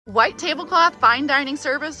White tablecloth fine dining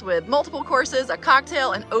service with multiple courses, a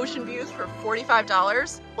cocktail, and ocean views for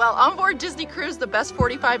 $45. While on board Disney Cruise, the best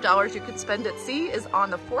 $45 you could spend at sea is on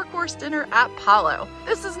the 4-course dinner at Palo.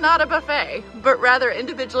 This is not a buffet, but rather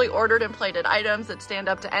individually ordered and plated items that stand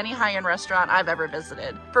up to any high-end restaurant I've ever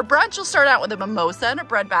visited. For brunch, you'll start out with a mimosa and a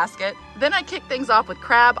bread basket. Then I kicked things off with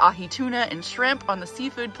crab, ahi tuna, and shrimp on the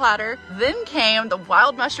seafood platter. Then came the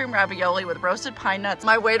wild mushroom ravioli with roasted pine nuts.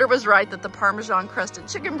 My waiter was right that the Parmesan crusted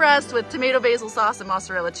chicken breast with tomato basil sauce and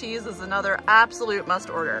mozzarella cheese is another absolute must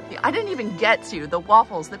order. I didn't even get to the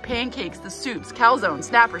waffles, the pancakes, the soups, calzone,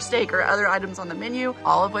 snapper, steak, or other items on the menu,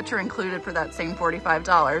 all of which are included for that same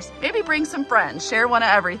 $45. Maybe bring some friends, share one of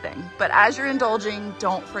everything. But as you're indulging,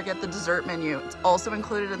 don't forget the dessert menu. It's also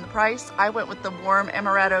included in the price. I went with the warm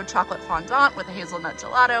amaretto chocolate fondant with a hazelnut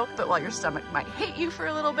gelato, but while your stomach might hate you for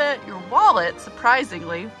a little bit, your wallet,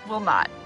 surprisingly, will not.